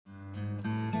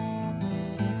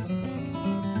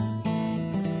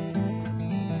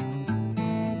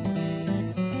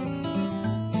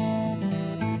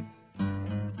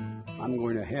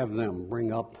have them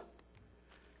bring up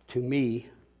to me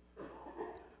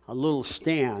a little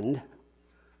stand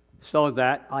so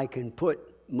that I can put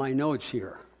my notes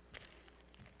here.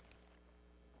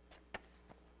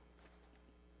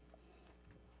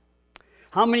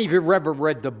 How many of you have ever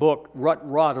read the book Rut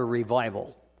Rotter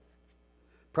Revival?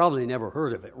 Probably never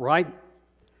heard of it, right?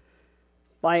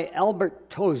 By Albert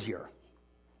Tozier,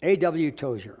 A.W.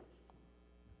 Tozier.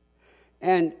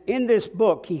 And in this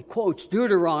book, he quotes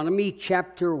Deuteronomy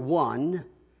chapter 1,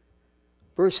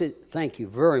 thank you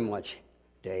very much,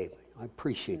 Dave. I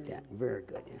appreciate that. Very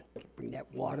good. Yeah. Bring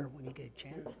that water when you get a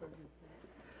chance.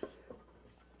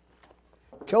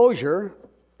 Tozier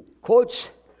quotes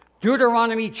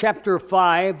Deuteronomy chapter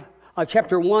 1,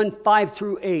 5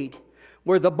 through 8,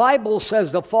 where the Bible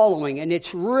says the following, and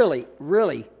it's really,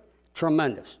 really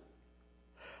tremendous.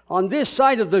 On this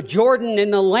side of the Jordan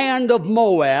in the land of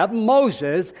Moab,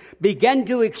 Moses began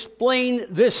to explain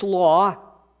this law.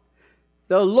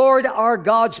 The Lord our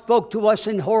God spoke to us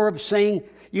in Horeb, saying,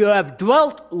 "You have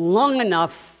dwelt long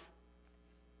enough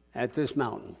at this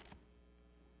mountain."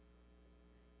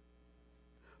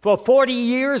 For 40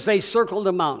 years they circled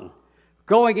the mountain,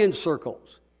 going in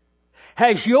circles.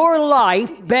 Has your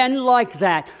life been like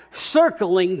that,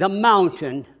 circling the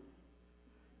mountain?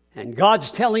 And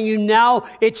God's telling you now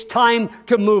it's time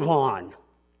to move on.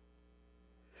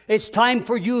 It's time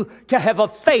for you to have a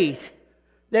faith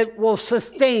that will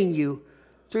sustain you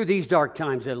through these dark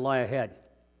times that lie ahead.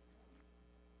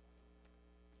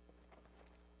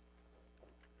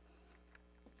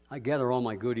 I gather all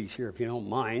my goodies here if you don't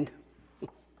mind.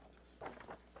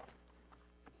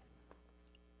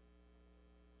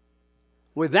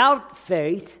 Without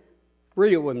faith,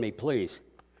 read it with me, please.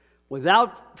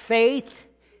 Without faith,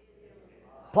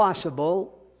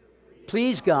 possible,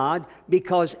 please God,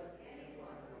 because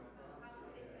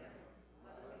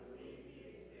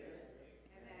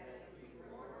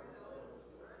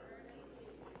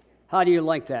how do you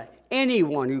like that?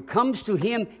 Anyone who comes to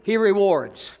him, he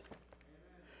rewards.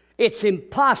 It's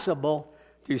impossible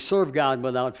to serve God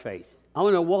without faith. I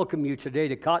want to welcome you today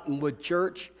to Cottonwood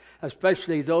Church,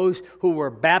 especially those who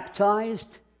were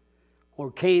baptized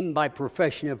or came by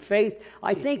profession of faith.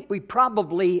 I think we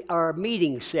probably are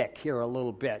meeting sick here a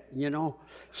little bit, you know.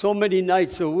 So many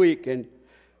nights a week, and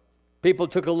people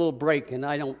took a little break, and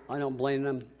I don't blame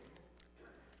them.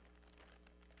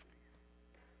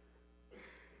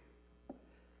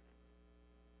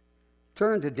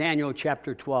 Turn to Daniel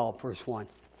chapter 12, verse 1,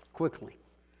 quickly.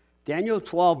 Daniel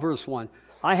 12, verse 1.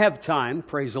 I have time,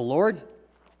 praise the Lord.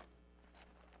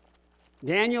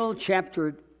 Daniel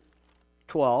chapter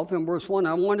 12 and verse 1,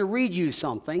 I want to read you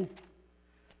something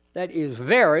that is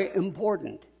very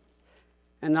important.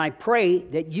 And I pray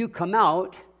that you come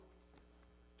out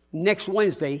next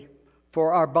Wednesday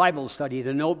for our Bible study.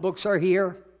 The notebooks are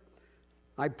here.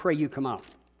 I pray you come out.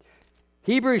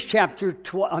 Daniel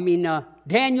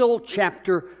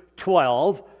chapter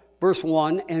 12, verse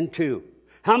 1 and 2.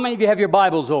 How many of you have your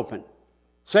Bibles open?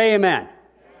 Say amen.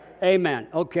 Amen.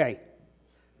 Okay.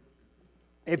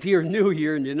 If you're new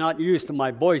here and you're not used to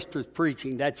my boisterous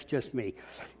preaching, that's just me.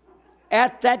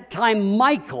 At that time,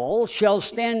 Michael shall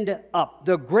stand up,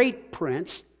 the great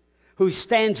prince who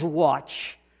stands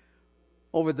watch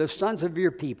over the sons of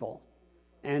your people.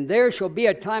 And there shall be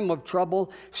a time of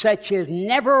trouble such as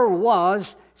never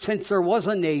was since there was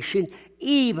a nation,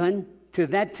 even to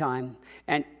that time.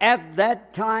 And at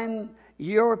that time,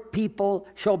 your people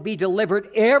shall be delivered,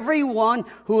 everyone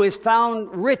who is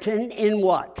found written in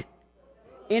what?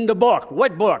 In the book.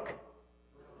 What book?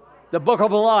 The book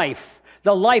of life.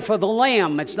 The life of the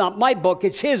Lamb. It's not my book,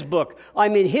 it's his book.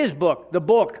 I'm in his book, the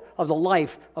book of the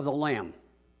life of the Lamb.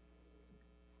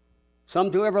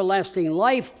 Some to everlasting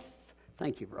life.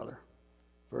 Thank you, brother.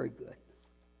 Very good.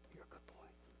 You're a good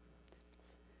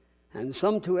boy. And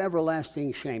some to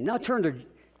everlasting shame. Now turn to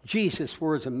Jesus'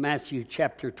 words in Matthew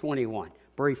chapter 21,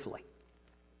 briefly.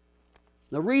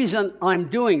 The reason I'm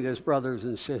doing this, brothers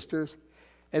and sisters,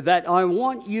 is that I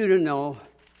want you to know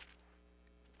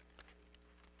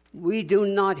we do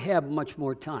not have much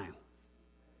more time.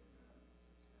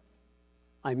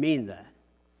 I mean that.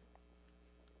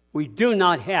 We do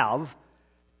not have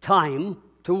time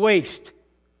to waste.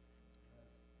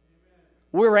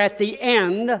 We're at the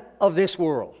end of this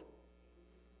world.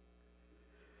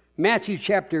 Matthew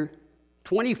chapter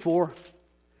 24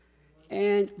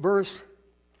 and verse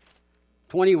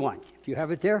 21. If you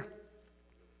have it there.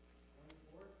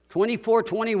 24,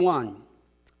 21.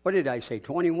 What did I say,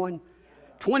 21?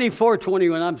 24,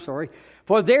 21, I'm sorry.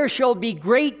 For there shall be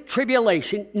great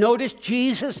tribulation. Notice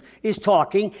Jesus is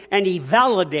talking, and he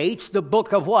validates the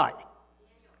book of what?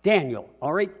 Daniel.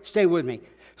 All right, stay with me.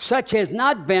 such has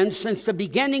not been since the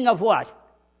beginning of what?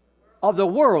 Of the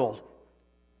world.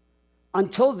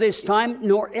 Until this time,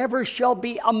 nor ever shall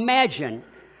be imagined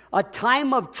a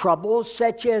time of trouble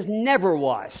such as never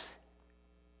was.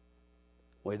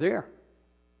 We're there.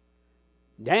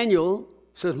 Daniel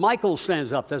says Michael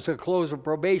stands up. That's a close of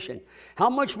probation. How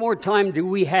much more time do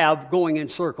we have going in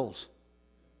circles?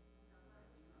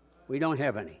 We don't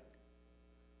have any.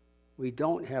 We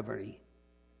don't have any.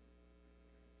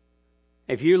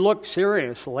 If you look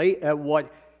seriously at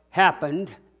what happened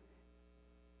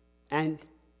and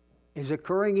is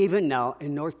occurring even now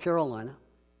in North Carolina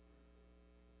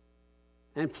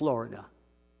and Florida,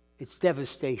 it's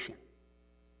devastation.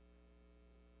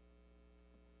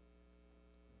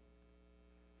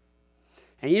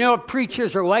 And you know what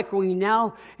preachers are echoing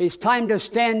now? It's time to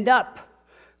stand up.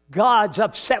 God's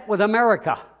upset with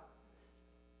America.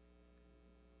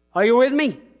 Are you with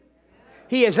me?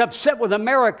 He is upset with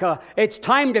America. It's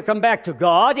time to come back to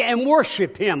God and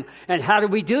worship Him. And how do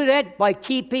we do that? By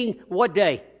keeping what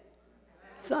day?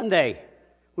 Sunday.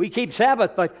 We keep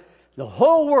Sabbath, but the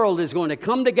whole world is going to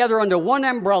come together under one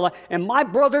umbrella. And my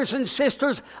brothers and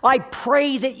sisters, I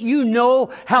pray that you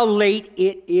know how late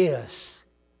it is.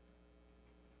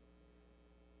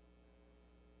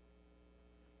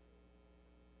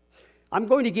 I'm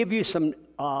going to give you some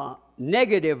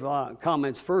negative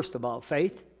comments first about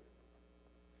faith.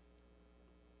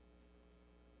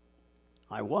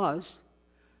 I was.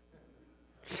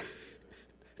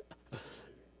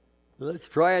 Let's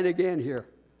try it again here.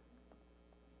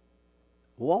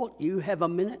 Walt, you have a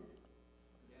minute?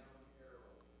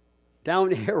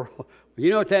 Down arrow.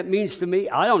 You know what that means to me?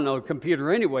 I don't know a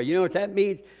computer anyway. You know what that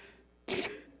means?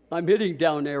 I'm hitting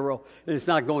down arrow and it's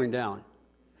not going down.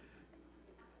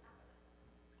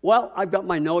 Well, I've got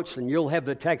my notes and you'll have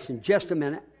the text in just a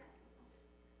minute.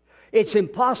 It's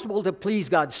impossible to please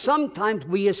God. Sometimes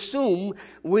we assume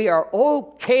we are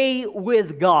okay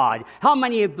with God. How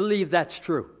many of you believe that's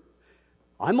true?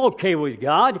 I'm okay with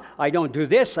God. I don't do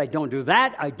this. I don't do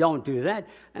that. I don't do that.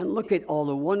 And look at all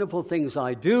the wonderful things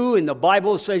I do. And the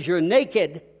Bible says you're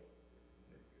naked. Is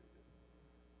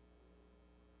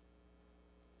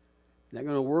that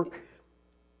going to work?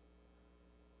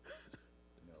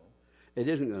 No. It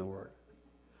isn't going to work.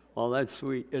 Well, that's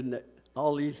sweet, isn't it?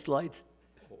 All these lights.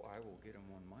 Oh, I will get them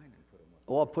on mine and put them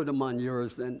on. Oh, I'll put them on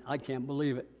yours then. I can't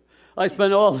believe it. I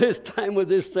spent all this time with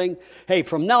this thing. Hey,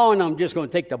 from now on, I'm just going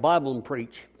to take the Bible and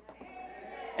preach.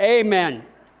 Amen.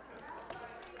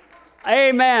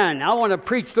 Amen. I want to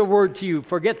preach the word to you.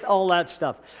 Forget all that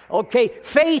stuff. Okay,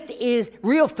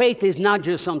 real faith is not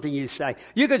just something you say.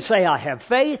 You could say, I have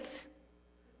faith.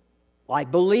 I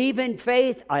believe in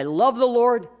faith. I love the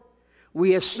Lord.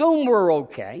 We assume we're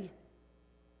okay.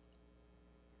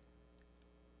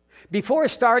 Before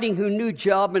starting her new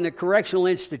job in a correctional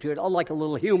institute, I like a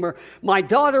little humor, my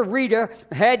daughter Rita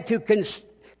had to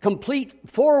complete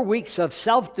 4 weeks of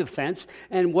self-defense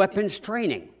and weapons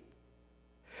training.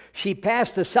 She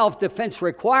passed the self-defense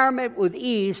requirement with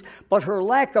ease, but her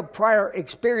lack of prior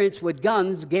experience with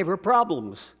guns gave her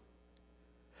problems.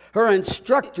 Her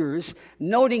instructors,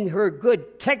 noting her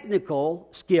good technical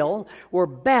skill, were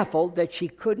baffled that she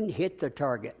couldn't hit the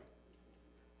target.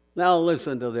 Now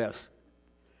listen to this.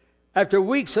 After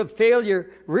weeks of failure,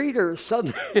 Rita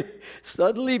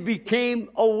suddenly became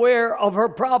aware of her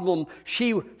problem.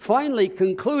 She finally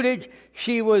concluded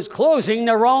she was closing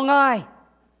the wrong eye.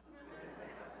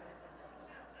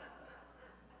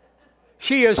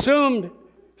 She assumed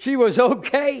she was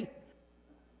okay.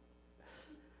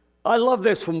 I love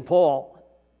this from Paul.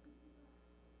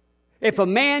 If a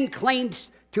man claims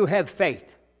to have faith,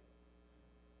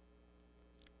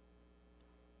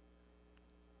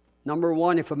 number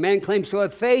one, if a man claims to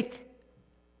have faith,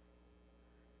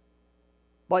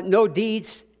 but no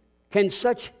deeds, can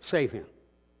such save him?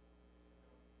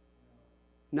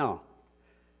 No.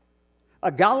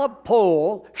 A Gallup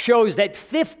poll shows that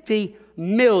 50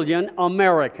 million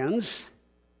Americans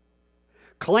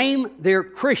claim they're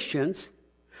Christians,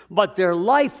 but their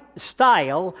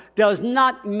lifestyle does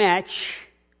not match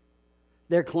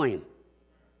their claim.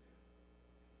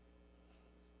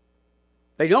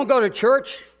 They don't go to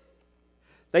church.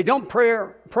 They don't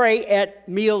pray at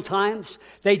meal times.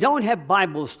 They don't have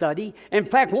Bible study. In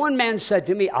fact, one man said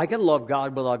to me, I can love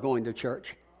God without going to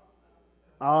church.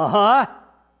 What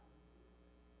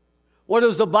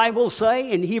does the Bible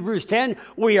say in Hebrews 10?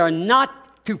 We are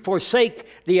not to forsake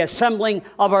the assembling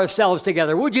of ourselves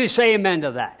together. Would you say amen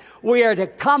to that? We are to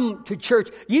come to church.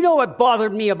 You know what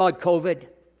bothered me about COVID?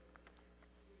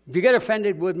 If you get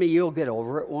offended with me, you'll get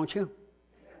over it, won't you?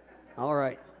 All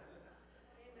right.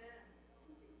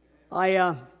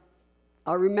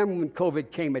 I remember when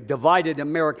COVID came, it divided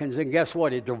Americans, and guess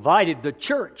what? It divided the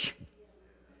church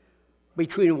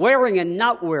between wearing and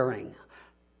not wearing.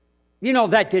 You know,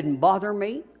 that didn't bother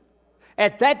me.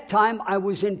 At that time, I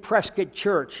was in Prescott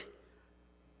Church.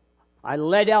 I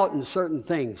led out in certain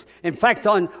things. In fact,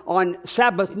 on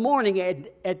Sabbath morning,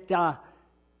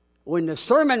 when the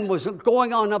sermon was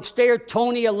going on upstairs,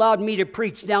 Tony allowed me to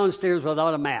preach downstairs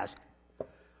without a mask.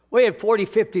 We had 40,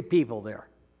 50 people there.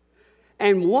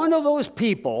 And one of those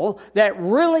people that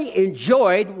really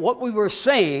enjoyed what we were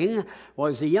saying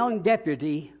was the young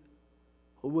deputy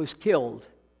who was killed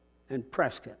in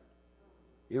Prescott.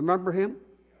 You remember him?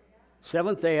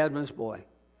 Seventh-day Adventist boy.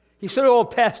 He said, "Oh,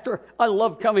 Pastor, I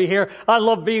love coming here. I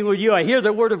love being with you. I hear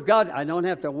the Word of God. I don't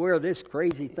have to wear this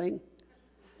crazy thing."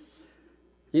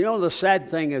 You know, the sad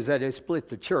thing is that it split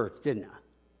the church, didn't it?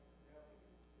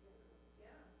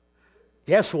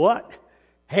 Guess what?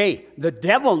 Hey, the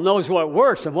devil knows what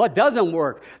works and what doesn't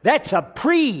work. That's a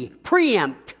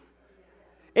preempt.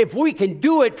 If we can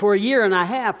do it for a year and a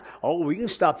half, we can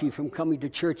stop you from coming to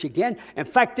church again. In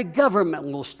fact, the government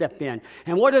will step in.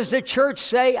 And what does the church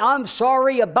say? I'm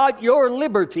sorry about your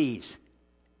liberties.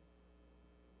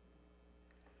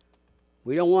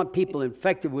 We don't want people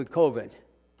infected with COVID.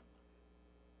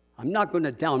 I'm not going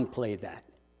to downplay that.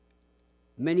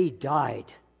 Many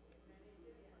died.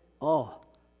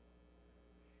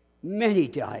 Many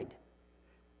died.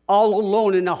 All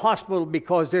alone in the hospital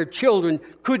because their children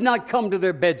could not come to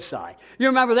their bedside. You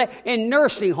remember that? In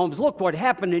nursing homes, look what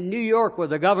happened in New York with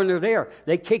the governor there.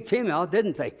 They kicked him out,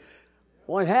 didn't they?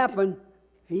 What happened?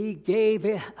 He gave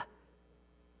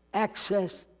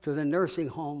access to the nursing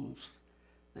homes,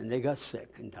 and they got sick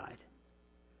and died.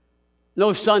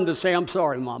 No son to say, "I'm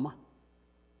sorry, Mama."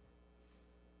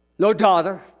 No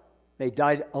daughter. They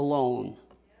died alone.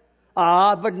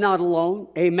 But not alone.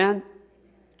 Amen?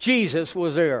 Jesus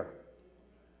was there.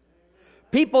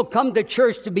 People come to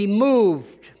church to be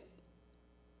moved,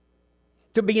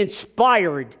 to be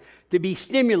inspired, to be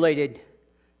stimulated.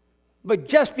 But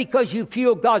just because you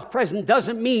feel God's presence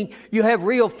doesn't mean you have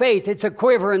real faith. It's a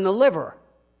quiver in the liver.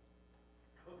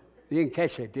 You didn't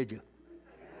catch that, did you?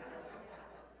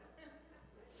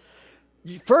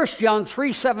 1 John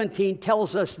 3:17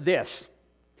 tells us this.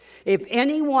 If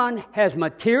anyone has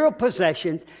material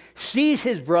possessions, sees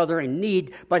his brother in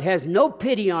need, but has no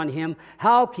pity on him,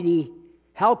 how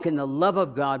can the love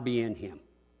of God be in him?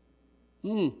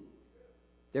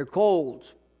 They're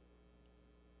cold.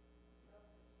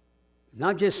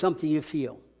 Not just something you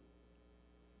feel.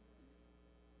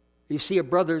 You see a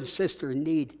brother and sister in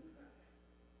need.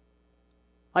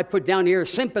 I put down here,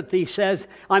 sympathy says,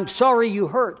 "I'm sorry you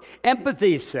hurt."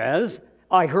 Empathy says,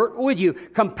 "I hurt with you."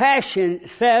 Compassion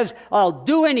says, "I'll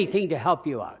do anything to help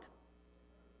you out."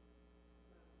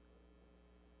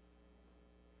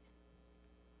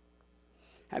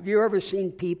 Have you ever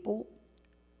seen people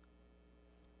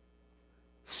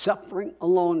suffering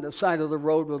along the side of the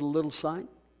road with a little sign?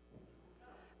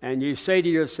 And you say to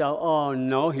yourself, "Oh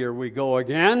no, here we go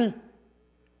again."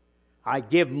 I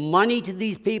give money to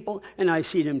these people and I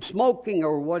see them smoking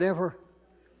or whatever.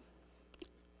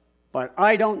 But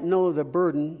I don't know the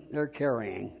burden they're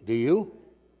carrying. Do you?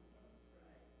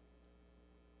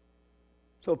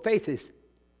 So faith is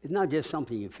not just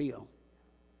something you feel.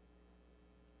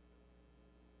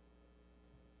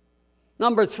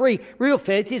 Number 3, real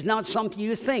faith is not something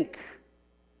you think.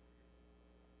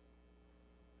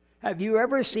 Have you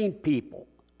ever seen people,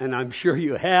 and I'm sure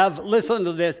you have, listen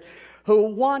to this, who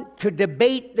want to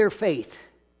debate their faith?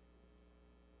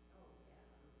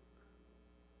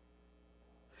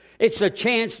 It's a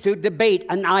chance to debate,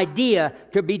 an idea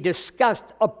to be discussed,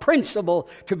 a principle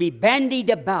to be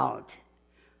bandied about.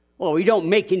 Well, we don't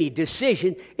make any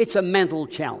decision. It's a mental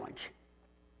challenge.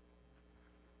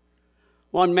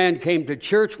 One man came to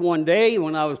church one day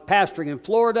when I was pastoring in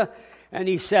Florida, and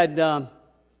he said,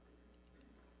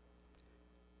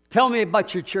 "Tell me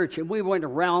about your church." And we went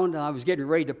around, and I was getting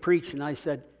ready to preach, and I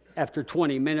said, after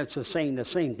 20 minutes of saying the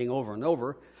same thing over and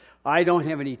over, "I don't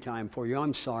have any time for you.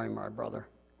 I'm sorry, my brother."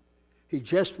 He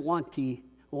just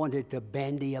wanted to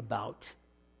bandy about.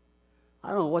 I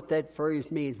don't know what that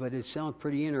phrase means, but it sounds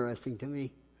pretty interesting to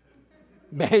me.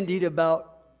 Bandied about.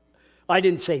 I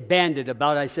didn't say banded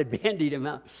about, I said bandied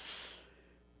about.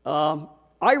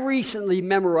 I recently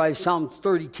memorized Psalms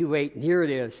 32:8, and here it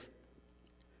is.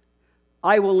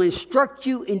 "I will instruct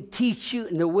you and teach you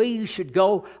in the way you should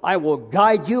go. I will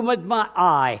guide you with my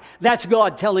eye." That's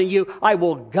God telling you, "I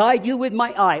will guide you with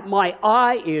my eye. My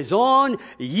eye is on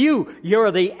you.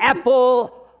 You're the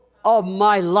apple of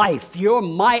my life. You're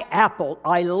my apple.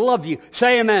 I love you."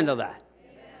 Say amen to that.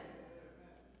 Amen.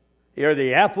 You're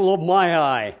the apple of my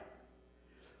eye.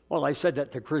 Well, I said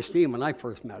that to Christine when I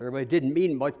first met her, but it didn't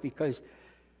mean much because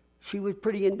she was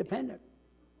pretty independent.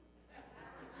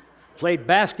 Played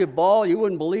basketball. You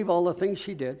wouldn't believe all the things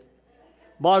she did.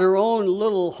 Bought her own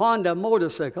little Honda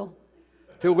motorcycle,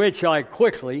 to which I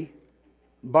quickly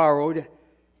borrowed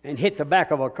and hit the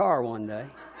back of a car one day.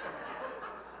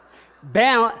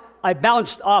 I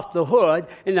bounced off the hood,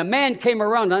 and the man came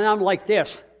around, and I'm like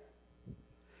this.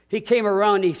 He came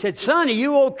around, and he said, "Son, are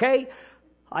you okay?"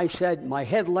 I said, "My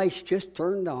headlights just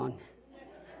turned on.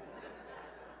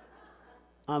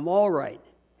 I'm all right."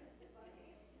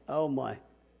 Oh, my.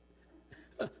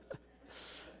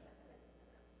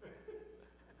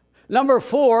 Number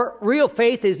 4, real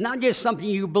faith is not just something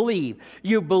you believe.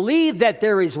 You believe that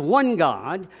there is one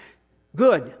God.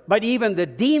 Good. But even the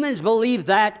demons believe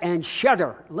that and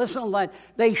shudder. Listen to that.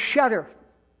 They shudder.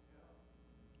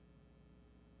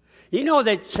 You know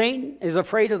that Satan is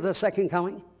afraid of the second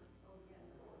coming?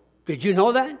 Did you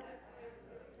know that?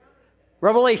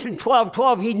 Revelation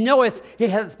 12:12, he knoweth he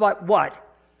hath but what?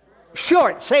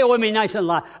 Short. Say it with me nice and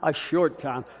loud. A short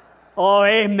time. Oh,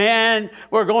 amen.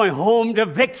 We're going home to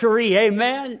victory.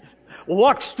 Amen.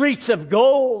 Walk streets of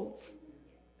gold.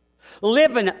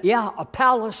 Live in, a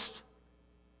palace.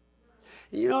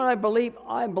 You know what I believe?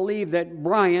 I believe that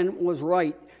Brian was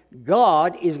right.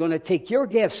 God is going to take your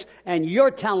gifts and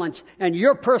your talents and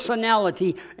your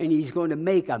personality, and he's going to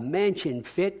make a mansion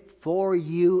fit for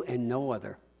you and no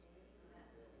other.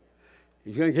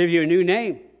 He's going to give you a new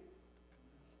name.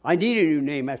 I need a new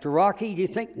name after Rocky. Do you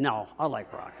think? No, I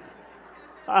like Rocky.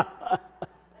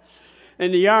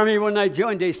 In the Army, when I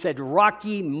joined, they said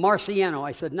Rocky Marciano.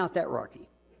 I said, not that Rocky.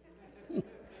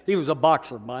 He was a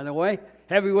boxer, by the way,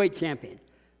 heavyweight champion.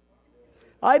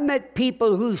 I've met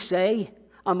people who say,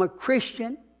 I'm a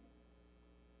Christian.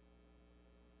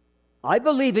 I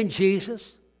believe in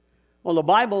Jesus. Well, the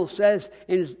Bible says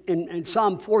in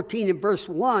Psalm 14 and verse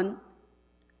 1,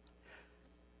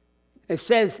 it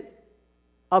says,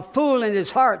 a fool in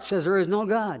his heart says there is no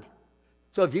God.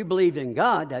 So if you believe in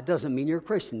God, that doesn't mean you're a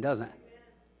Christian, does it?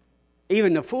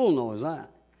 Even the fool knows that.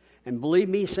 And believe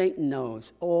me, Satan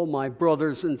knows. Oh, my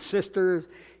brothers and sisters,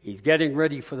 he's getting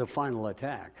ready for the final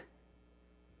attack.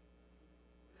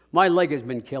 My leg has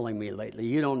been killing me lately.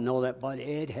 You don't know that, but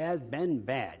it has been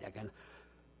bad.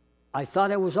 I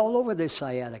thought it was all over this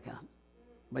sciatica,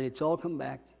 but it's all come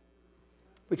back.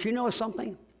 But you know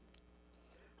something?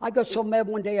 I got so mad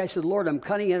one day, I said, Lord, I'm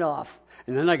cutting it off.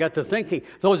 And then I got to thinking,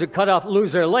 those that cut off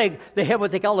lose their leg, they have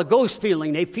what they call a ghost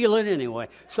feeling. They feel it anyway.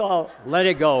 So I'll let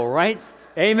it go, right?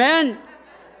 Amen?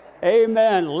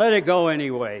 Amen. Let it go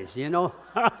anyways, you know.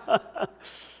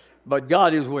 But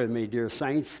God is with me, dear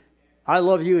saints. I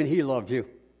love you and he loves you.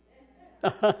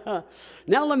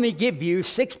 Now let me give you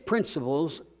 6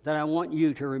 principles that I want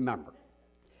you to remember.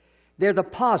 They're the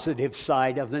positive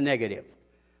side of the negative.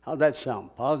 How'd that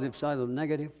sound? Positive side of the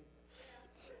negative?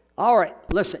 All right,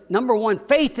 listen. Number 1,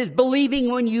 faith is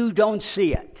believing when you don't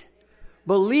see it.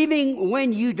 Believing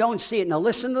when you don't see it. Now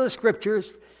listen to the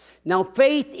scriptures. Now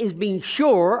faith is being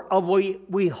sure of what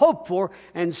we hope for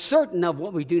and certain of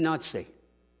what we do not see.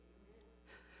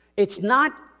 It's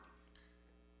not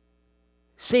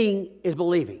seeing is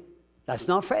believing. That's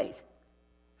not faith.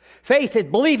 Faith is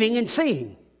believing and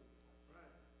seeing.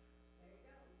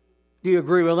 Do you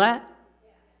agree with that?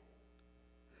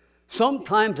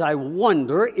 Sometimes I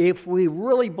wonder if we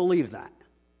really believe that.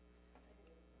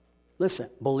 Listen,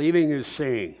 believing is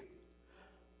seeing.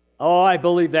 Oh, I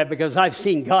believe that because I've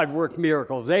seen God work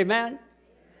miracles. Amen?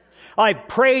 I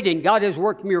prayed and God has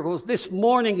worked miracles. This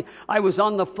morning I was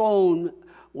on the phone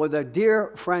with a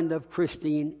dear friend of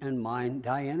Christine and mine,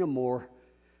 Diana Moore,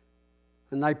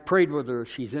 and I prayed with her.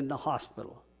 She's in the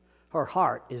hospital. Her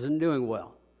heart isn't doing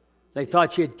well. They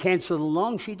thought she had cancer of the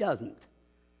lung. She doesn't.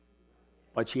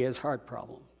 But she has heart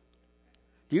problems.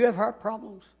 Do you have heart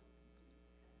problems?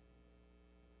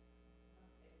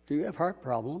 Do you have heart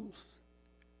problems?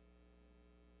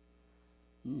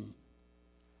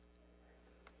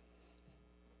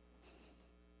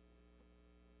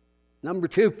 Number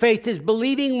 2, faith is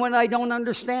believing when I don't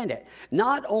understand it.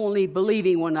 Not only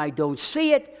believing when I don't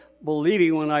see it,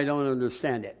 believing when I don't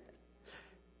understand it.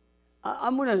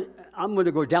 I'm going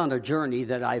to go down a journey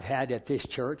that I've had at this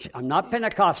church. I'm not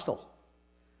Pentecostal.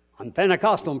 I'm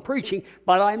Pentecostal in preaching,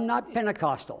 but I'm not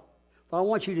Pentecostal. But I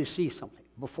want you to see something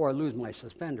before I lose my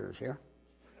suspenders here.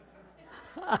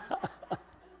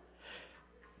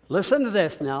 Listen to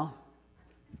this now.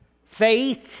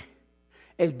 Faith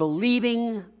is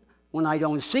believing when I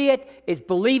don't see it. It's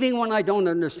believing when I don't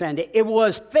understand it. It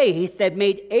was faith that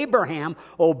made Abraham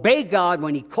obey God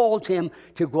when he called him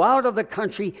to go out of the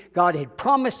country God had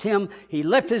promised him. He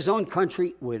left his own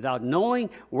country without knowing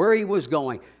where he was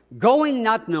going. Going,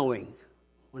 not knowing.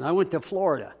 When I went to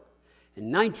Florida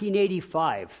in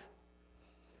 1985,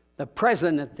 the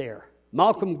president there,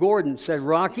 Malcolm Gordon, said,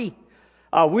 Rocky,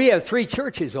 we have 3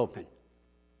 churches open.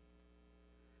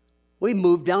 We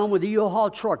moved down with a U-Haul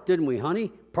truck, didn't we,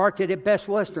 honey? Parked it at Best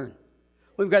Western.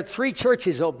 We've got 3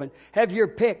 churches open. Have your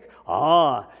pick.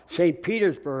 St.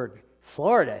 Petersburg,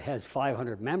 Florida has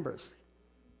 500 members.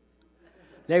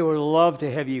 They would love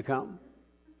to have you come.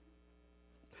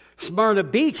 Smyrna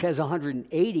Beach has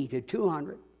 180 to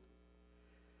 200.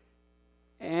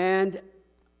 And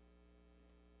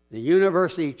the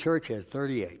University Church has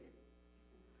 38.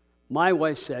 My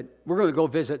wife said, we're going to go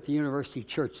visit the University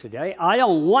Church today. I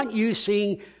don't want you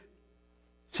seeing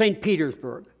St.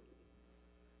 Petersburg.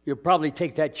 You'll probably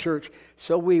take that church.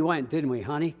 So we went, didn't we,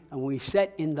 honey? And we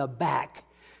sat in the back.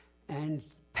 And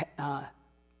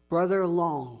Brother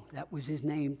Long, that was his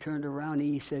name, turned around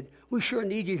and he said, we sure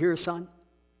need you here, son.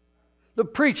 The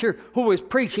preacher who was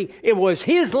preaching, it was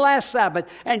his last Sabbath.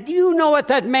 And do you know what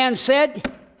that man said?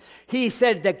 He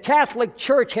said, the Catholic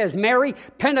Church has Mary,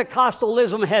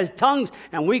 Pentecostalism has tongues,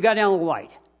 and we got Ellen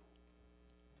White.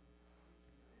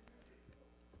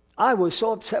 I was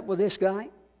so upset with this guy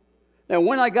that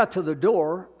when I got to the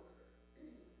door,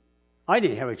 I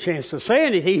didn't have a chance to say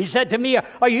anything. He said to me,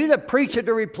 are you the preacher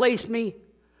to replace me?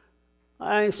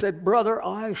 I said, brother,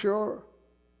 I sure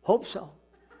hope so.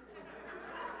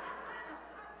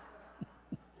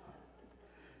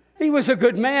 He was a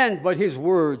good man, but his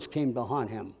words came to haunt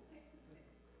him.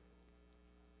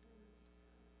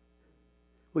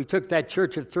 We took that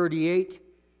church of 38.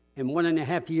 In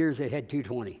 1.5 years, it had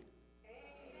 220. Amen.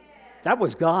 That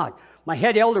was God. My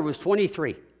head elder was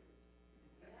 23.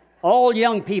 All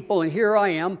young people, and here I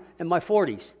am in my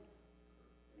 40s.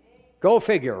 Go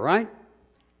figure, right?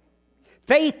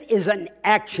 Faith is an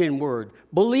action word.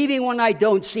 Believing when I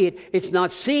don't see it. It's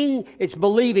not seeing, it's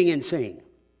believing and seeing.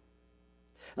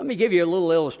 Let me give you a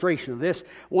little illustration of this.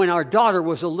 When our daughter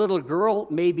was a little girl,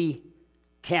 maybe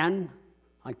 10,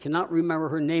 I cannot remember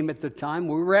her name at the time.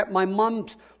 We were at my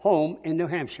mom's home in New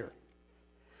Hampshire.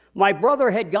 My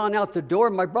brother had gone out the door.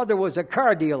 My brother was a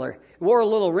car dealer. He wore a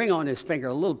little ring on his finger,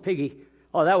 a little piggy.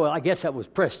 I guess that was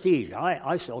prestige.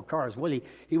 I sold cars with him.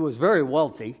 He was very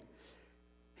wealthy.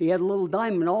 He had a little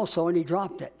diamond also, and he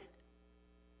dropped it.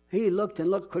 He looked and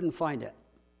looked, couldn't find it.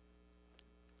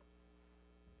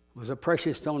 It was a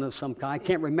precious stone of some kind. I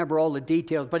can't remember all the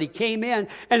details, but he came in,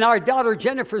 and our daughter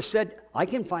Jennifer said, I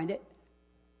can find it.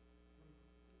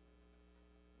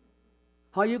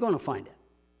 How are you going to find it?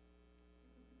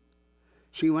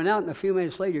 She went out, and a few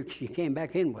minutes later, she came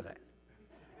back in with it.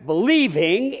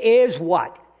 Believing is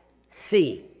what?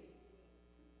 Seeing.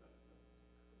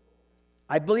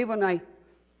 I believe when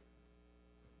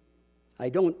I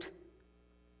don't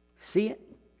see it.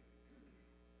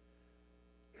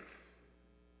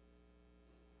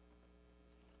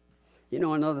 You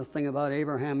know another thing about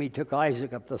Abraham? He took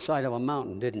Isaac up the side of a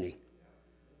mountain, didn't he?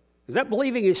 Is that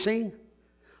believing is seeing?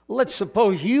 Let's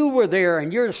suppose you were there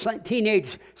and your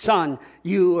teenage son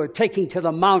you were taking to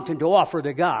the mountain to offer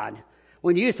to God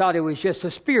when you thought it was just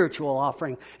a spiritual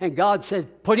offering. And God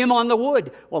said, put him on the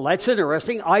wood. Well, that's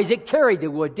interesting. Isaac carried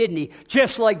the wood, didn't he?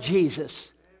 Just like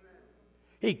Jesus.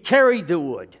 He carried the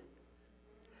wood.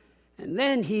 And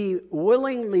then he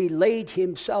willingly laid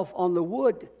himself on the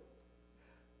wood.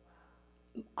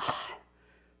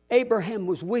 Abraham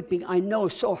was weeping, I know,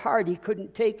 so hard he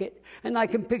couldn't take it. And I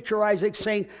can picture Isaac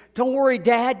saying, don't worry,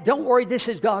 Dad, don't worry, this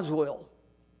is God's will.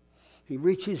 He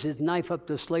reaches his knife up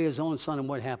to slay his own son, and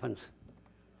what happens?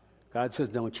 God says,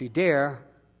 don't you dare.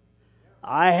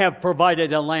 I have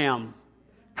provided a lamb.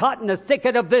 Caught in the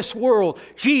thicket of this world,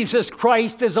 Jesus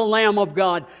Christ is the Lamb of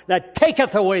God that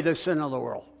taketh away the sin of the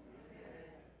world.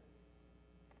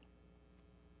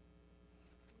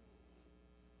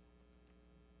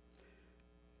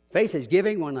 Faith is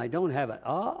giving when I don't have it.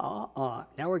 Now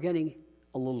we're getting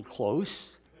a little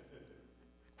close.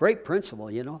 Great principle,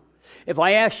 you know. If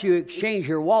I asked you to exchange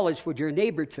your wallets with your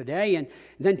neighbor today and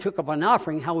then took up an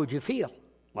offering, how would you feel?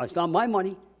 Well, it's not my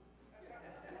money.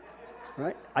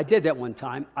 Right? I did that one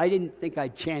time. I didn't think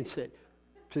I'd chance it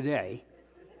today.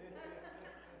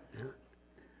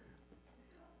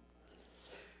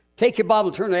 Take your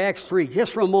Bible, turn to Acts 3,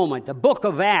 just for a moment. The book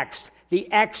of Acts,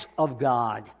 the acts of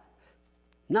God.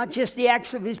 Not just the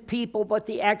acts of his people, but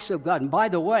the acts of God. And by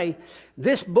the way,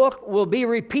 this book will be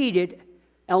repeated,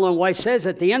 Ellen White says,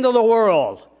 at the end of the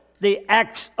world. the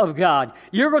acts of God.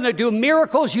 You're going to do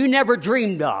miracles you never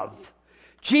dreamed of.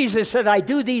 Jesus said, I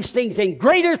do these things and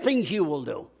greater things you will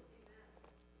do.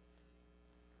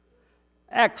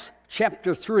 Acts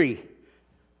chapter 3.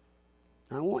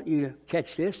 I want you to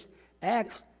catch this.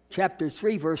 Acts chapter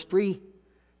 3, verse 3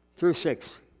 through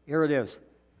 6. Here it is.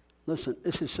 Listen,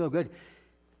 this is so good.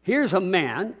 Here's a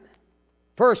man.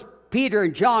 First, Peter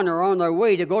and John are on their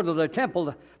way to go to the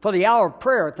temple for the hour of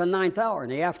prayer at the 9th hour in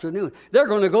the afternoon. They're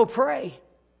going to go pray.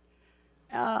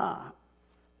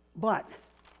 But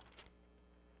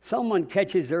someone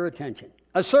catches their attention.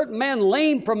 A certain man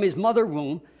lame from his mother's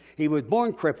womb, he was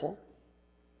born crippled,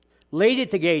 laid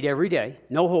at the gate every day,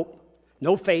 no hope,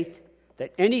 no faith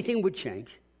that anything would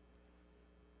change.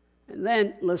 And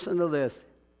then, listen to this.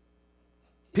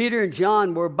 Peter and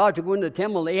John were about to go into the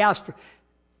temple. They asked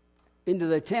into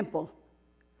the temple.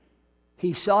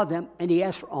 He saw them and he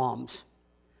asked for alms.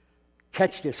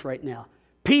 Catch this right now.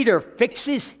 Peter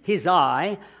fixes his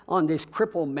eye on this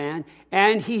crippled man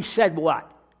and he said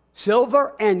what?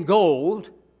 Silver and gold.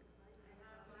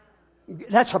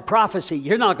 That's a prophecy.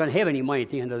 You're not going to have any money at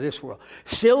the end of this world.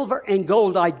 Silver and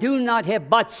gold I do not have,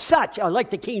 but such. I like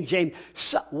the King James.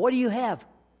 What do you have?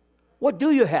 What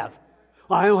do you have?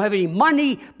 Well, I don't have any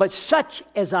money, but such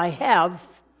as I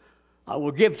have, I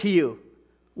will give to you.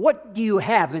 What do you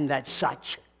have in that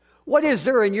such? What is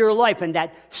there in your life in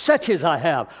that such as I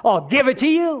have? I'll give it to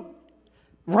you.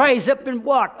 Rise up and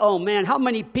walk. Oh, man, how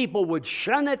many people would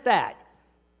shun at that?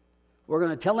 We're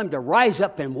going to tell him to rise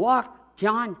up and walk,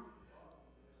 John?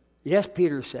 Yes,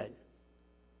 Peter said.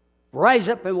 Rise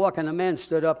up and walk. And the man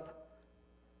stood up,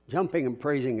 jumping and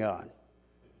praising God.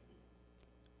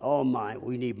 Oh, my,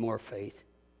 we need more faith.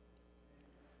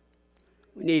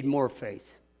 We need more faith.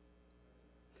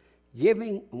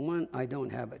 Giving, one, I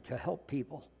don't have it, to help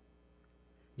people.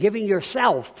 Giving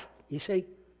yourself, you see.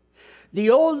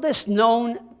 The oldest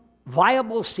known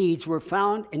viable seeds were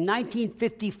found in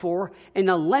 1954 in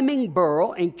a lemming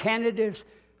burrow in Canada's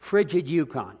frigid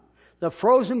Yukon. The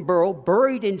frozen burrow,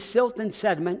 buried in silt and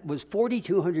sediment, was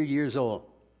 4,200 years old.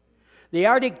 The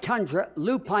Arctic tundra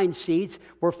lupine seeds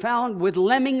were found with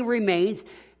lemming remains,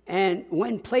 and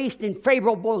when placed in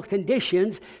favorable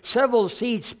conditions, several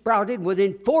seeds sprouted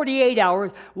within 48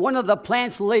 hours. One of the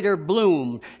plants later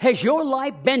bloomed. Has your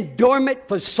life been dormant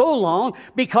for so long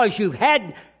because you've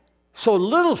had so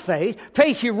little faith,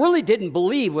 faith you really didn't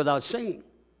believe without seeing?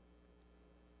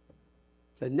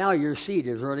 So now your seed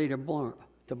is ready to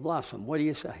blossom. What do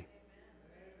you say?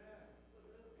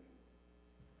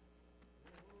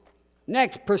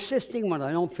 Next, persisting when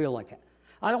I don't feel like it.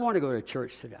 I don't want to go to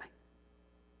church today.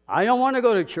 I don't want to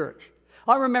go to church.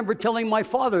 I remember telling my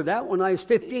father that when I was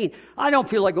 15. I don't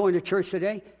feel like going to church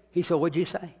today. He said, what'd you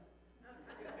say?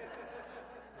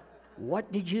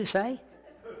 What did you say?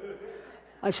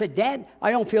 I said, Dad,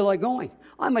 I don't feel like going.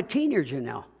 I'm a teenager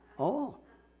now. Oh.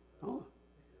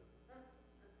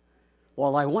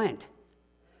 Well, I went.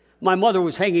 My mother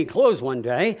was hanging clothes one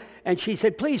day, and she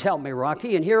said, please help me,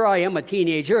 Rocky. And here I am, a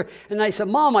teenager. And I said,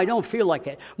 Mom, I don't feel like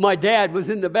it. My dad was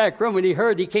in the back room, and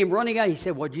he came running out. He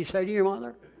said, what'd you say to your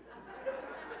mother?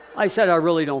 I said, I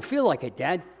really don't feel like it,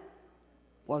 Dad.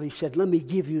 Well, he said, let me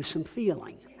give you some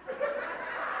feeling.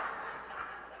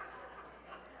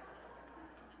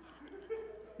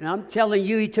 And I'm telling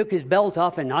you, he took his belt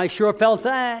off, and I sure felt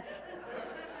that.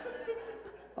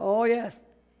 Oh, yes.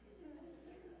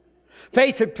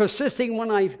 Faith is persisting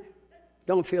when I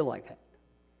don't feel like it.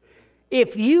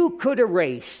 If you could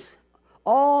erase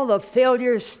all the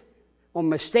failures or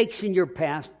mistakes in your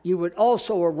past, you would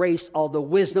also erase all the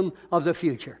wisdom of the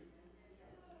future.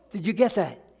 Did you get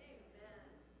that?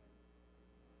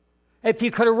 If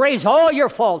you could erase all your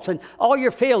faults and all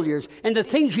your failures and the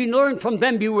things you learned from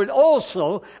them, you would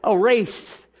also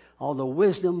erase all the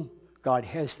wisdom God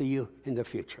has for you in the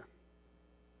future.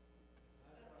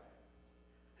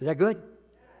 Is that good?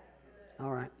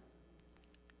 All right.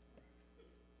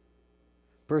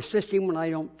 Persisting when I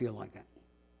don't feel like it.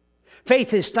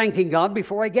 Faith is thanking God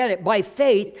before I get it. By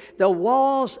faith, the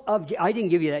walls of... I didn't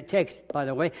give you that text, by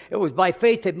the way. It was by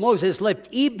faith that Moses left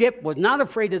Egypt, was not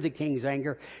afraid of the king's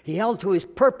anger. He held to his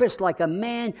purpose like a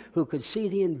man who could see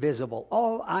the invisible.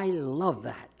 Oh, I love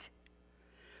that.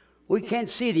 We can't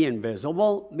see the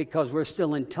invisible because we're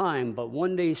still in time, but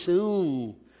one day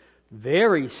soon,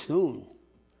 very soon,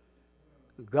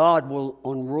 God will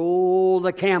unroll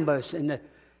the canvas and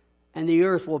the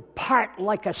earth will part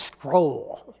like a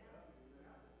scroll.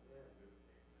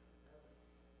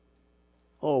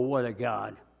 Oh, what a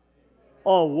God.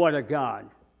 Oh, what a God.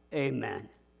 Amen.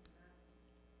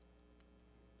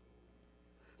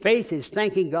 Faith is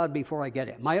thanking God before I get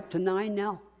it. Am I up to 9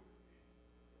 now?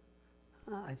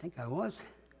 I think I was.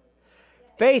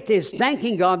 Faith is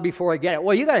thanking God before I get it.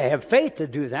 Well, you got to have faith to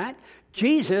do that.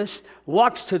 Jesus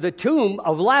walks to the tomb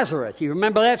of Lazarus. You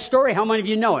remember that story? How many of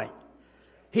you know it?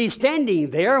 He's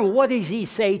standing there, and what does he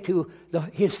say to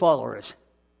his followers?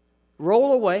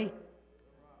 Roll away.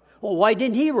 Well, why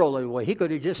didn't he roll it away? He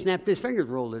could have just snapped his fingers,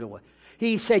 rolled it away.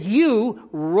 He said, you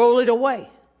roll it away.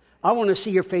 I want to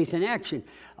see your faith in action.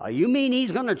 You mean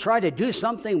he's going to try to do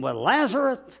something with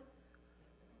Lazarus?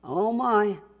 Oh,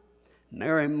 my.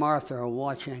 Mary and Martha are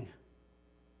watching.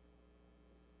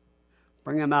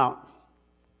 Bring him out.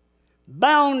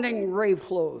 Bounding grave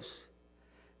clothes.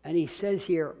 And he says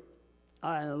here,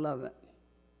 I love it.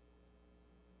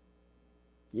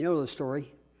 You know the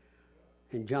story.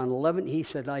 In John 11, he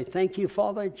said, I thank you,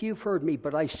 Father, that you've heard me,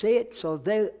 but I say it so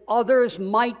that others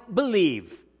might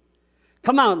believe.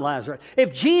 Come out, Lazarus.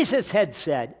 If Jesus had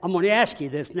said, I'm going to ask you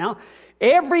this now,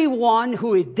 everyone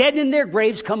who is dead in their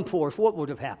graves come forth, what would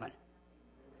have happened?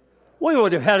 We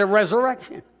would have had a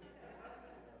resurrection.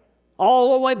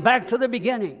 All the way back to the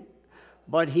beginning.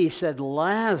 But he said,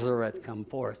 Lazarus, come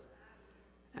forth.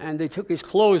 And they took his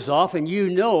clothes off, and you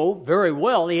know very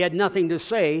well he had nothing to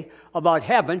say about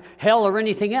heaven, hell, or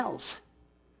anything else.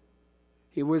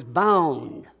 He was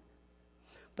bound.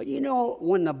 But you know,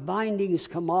 when the bindings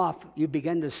come off, you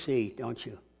begin to see, don't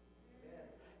you?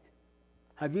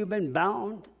 Have you been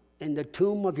bound in the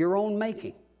tomb of your own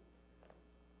making?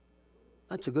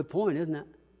 That's a good point, isn't it?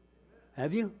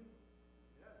 Have you?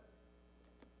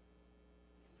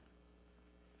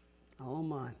 Oh,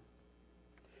 my.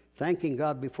 Thanking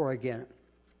God before I get it.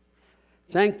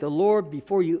 Thank the Lord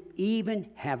before you even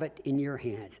have it in your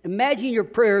hands. Imagine your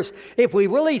prayers if we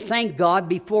really thank God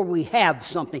before we have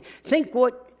something. Think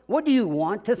what do you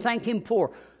want to thank Him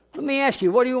for? Let me ask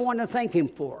you, what do you want to thank Him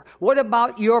for? What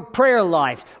about your prayer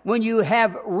life? When you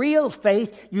have real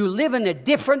faith, you live in a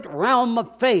different realm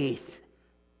of faith.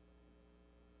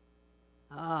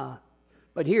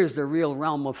 But here's the real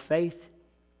realm of faith.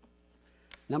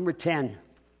 Number 10.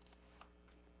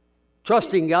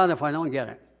 Trusting God if I don't get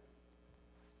it.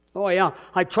 Oh, yeah,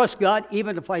 I trust God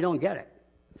even if I don't get it.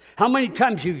 How many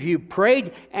times have you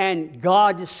prayed and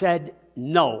God said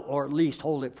no, or at least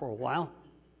hold it for a while?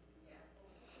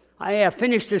 I have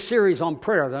finished a series on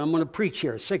prayer that I'm going to preach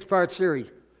here, a 6-part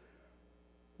series,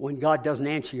 when God doesn't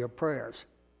answer your prayers.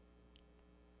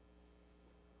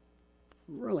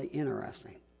 Really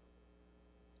interesting.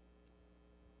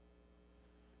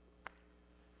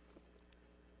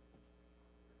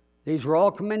 These were all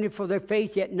commended for their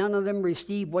faith, yet none of them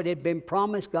received what had been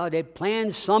promised. God had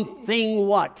planned something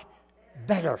what?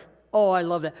 Better. Oh, I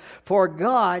love that. For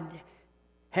God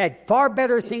had far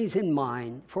better things in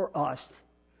mind for us,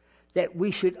 that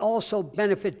we should also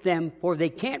benefit them, for they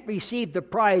can't receive the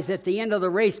prize at the end of the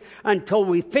race until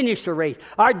we finish the race.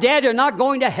 Our dead are not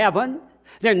going to heaven.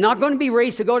 They're not going to be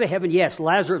raised to go to heaven. Yes,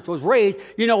 Lazarus was raised.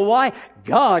 You know why?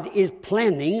 God is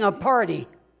planning a party.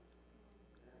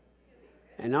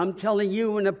 And I'm telling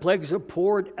you, when the plagues are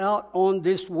poured out on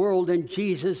this world and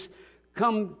Jesus,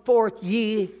 come forth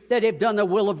ye that have done the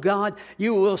will of God,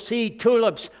 you will see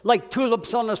tulips, like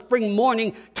tulips on a spring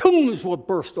morning, tombs will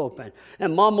burst open.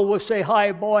 And Mama will say,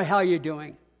 hi, boy, how you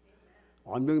doing?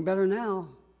 Well, I'm doing better now.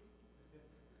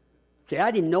 See, I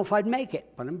didn't know if I'd make it,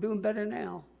 but I'm doing better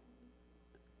now.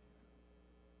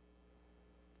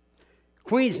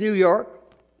 Queens, New York.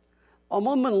 A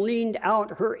woman leaned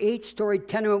out her 8-story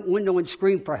tenement window and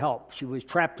screamed for help. She was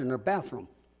trapped in her bathroom.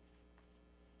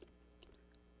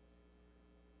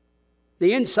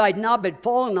 The inside knob had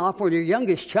fallen off when her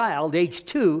youngest child, age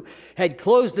 2, had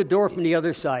closed the door from the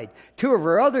other side. 2 of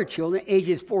her other children,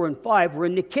 ages 4 and 5, were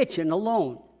in the kitchen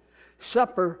alone.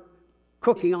 Supper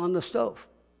cooking on the stove.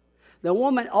 The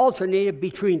woman alternated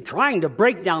between trying to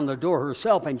break down the door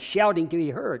herself and shouting to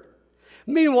be heard.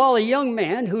 Meanwhile, a young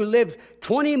man who lived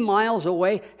 20 miles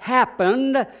away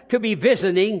happened to be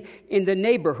visiting in the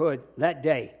neighborhood that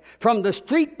day. From the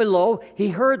street below, he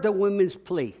heard the woman's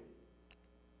plea.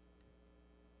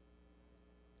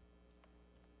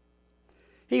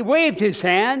 He waved his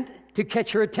hand to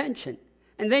catch her attention,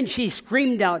 and then she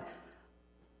screamed out,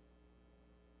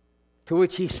 to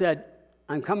which he said,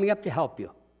 I'm coming up to help you.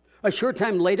 A short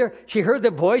time later, she heard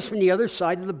the voice from the other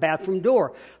side of the bathroom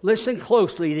door. Listen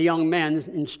closely, the young man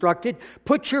instructed.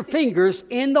 Put your fingers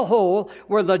in the hole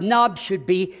where the knob should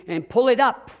be and pull it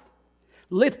up.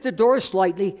 Lift the door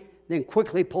slightly, then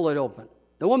quickly pull it open.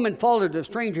 The woman followed the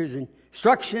stranger's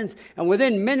instructions, and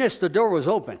within minutes the door was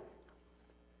open.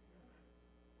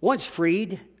 Once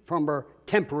freed from her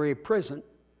temporary prison,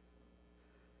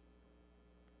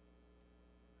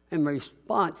 in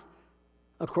response,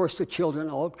 of course, the children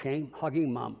all came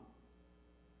hugging Mom.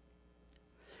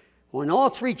 When all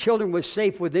three children were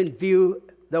safe within view,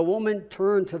 the woman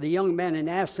turned to the young man and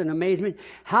asked in amazement,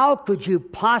 "How could you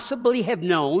possibly have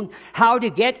known how to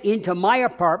get into my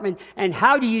apartment, and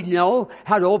how do you know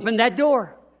how to open that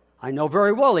door?" "I know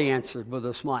very well," he answered with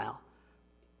a smile,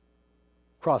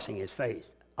 crossing his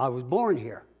face. "I was born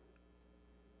here.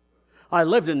 I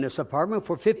lived in this apartment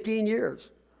for 15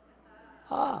 years.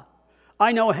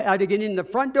 I know how to get in the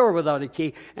front door without a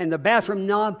key, and the bathroom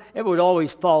knob, it would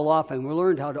always fall off, and we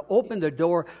learned how to open the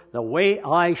door the way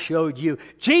I showed you."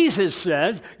 Jesus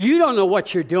says, you don't know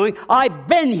what you're doing. I've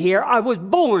been here. I was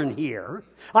born here.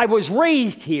 I was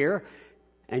raised here,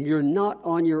 and you're not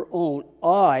on your own.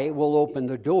 I will open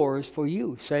the doors for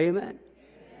you. Say amen. Amen.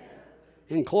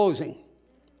 In closing,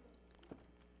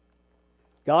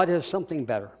 God has something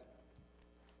better.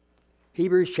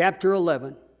 Hebrews chapter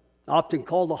 11. Often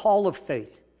called the Hall of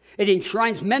Faith. It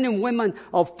enshrines men and women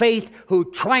of faith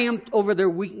who triumphed over their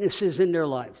weaknesses in their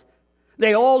lives.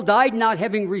 They all died not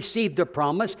having received the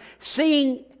promise,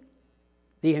 seeing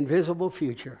the invisible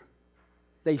future.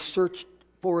 They searched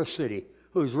for a city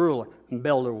whose ruler and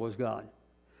builder was God.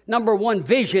 Number one,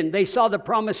 vision. They saw the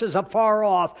promises afar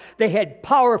off. They had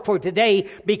power for today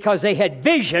because they had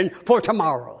vision for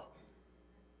tomorrow.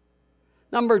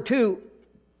 Number two,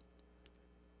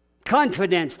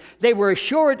 confidence. They were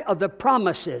assured of the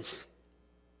promises.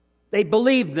 They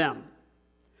believed them.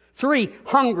 3,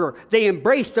 hunger. They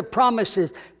embraced the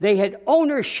promises. They had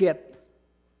ownership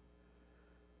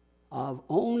of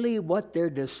only what their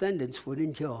descendants would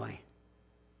enjoy.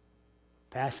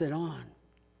 Pass it on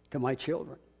to my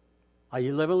children. Are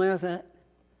you living like that?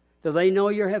 Do they know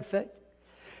you have faith?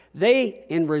 They,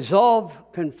 in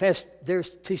resolve, confessed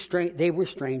they were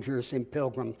strangers and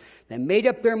pilgrims. They made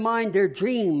up their mind, their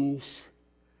dreams,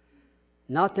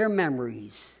 not their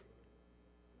memories.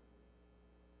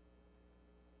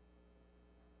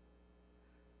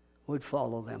 Would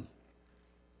follow them.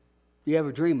 Do you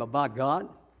ever dream about God?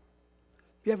 Do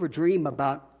you ever dream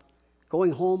about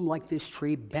going home like this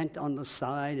tree bent on the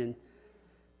side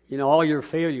and, all your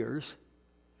failures?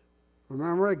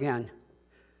 Remember again,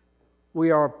 we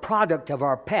are a product of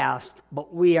our past,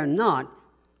 but we are not,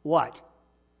 what?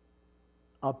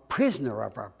 A prisoner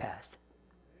of our past.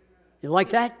 You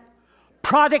like that?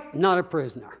 Product, not a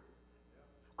prisoner.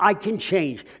 I can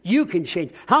change. You can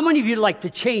change. How many of you like to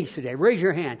change today? Raise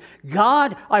your hand.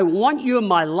 God, I want you in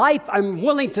my life. I'm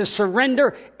willing to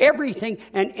surrender everything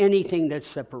and anything that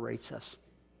separates us.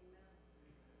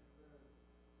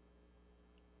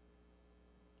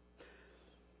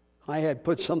 I had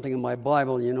put something in my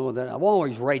Bible, that I'm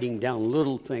always writing down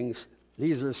little things.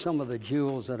 These are some of the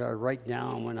jewels that I write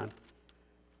down when I'm,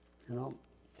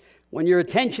 When your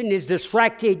attention is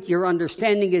distracted, your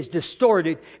understanding is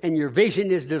distorted, and your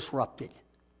vision is disrupted.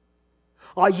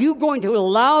 Are you going to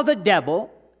allow the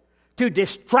devil to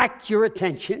distract your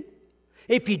attention?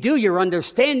 If you do, your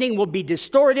understanding will be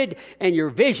distorted, and your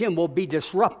vision will be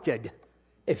disrupted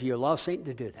if you allow Satan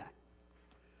to do that.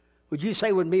 Would you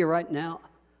say with me right now,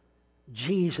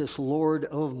 Jesus, Lord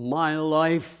of my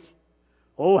life,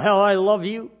 oh, how I love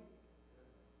you.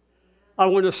 I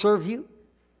want to serve you.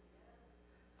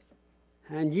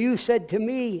 And you said to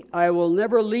me, I will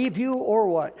never leave you or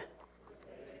what?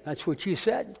 That's what you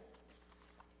said.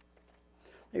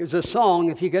 There's a song,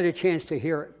 if you get a chance to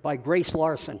hear it, by Grace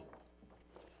Larson.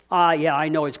 Yeah, I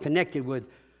know it's connected with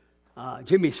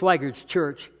Jimmy Swiggert's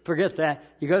church. Forget that.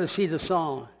 You got to see the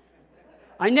song.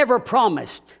 I never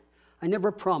promised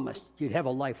you'd have a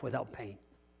life without pain.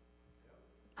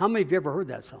 How many of you ever heard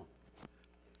that song?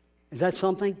 Is that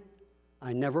something?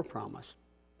 I never promised.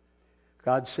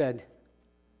 God said,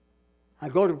 I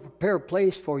go to prepare a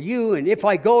place for you, and if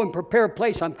I go and prepare a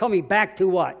place, I'm coming back to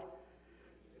what?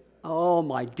 Oh,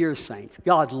 my dear saints,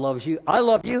 God loves you. I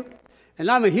love you,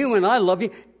 and I'm a human. I love you.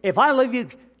 If I love you,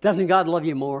 doesn't God love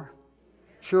you more?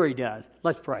 Sure he does.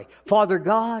 Let's pray. Father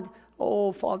God,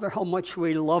 oh, Father, how much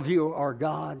we love you, our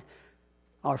God,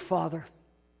 our Father.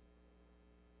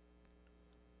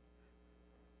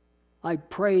 I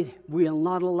pray we'll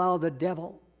not allow the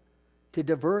devil to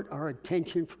divert our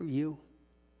attention from you.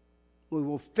 We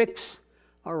will fix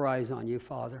our eyes on you,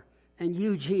 Father. And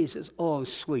you, Jesus, oh,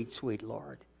 sweet, sweet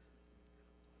Lord.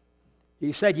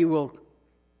 You said you will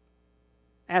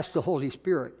ask the Holy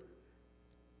Spirit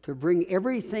to bring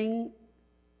everything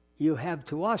you have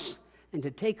to us and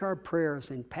to take our prayers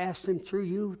and pass them through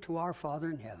you to our Father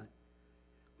in heaven.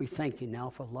 We thank you now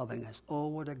for loving us. Oh,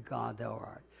 what a God thou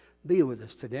art. Be with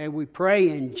us today. We pray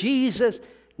in Jesus'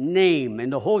 name.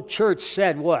 And the whole church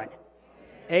said what?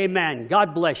 Amen.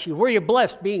 God bless you. Were you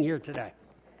blessed being here today?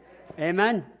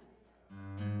 Amen.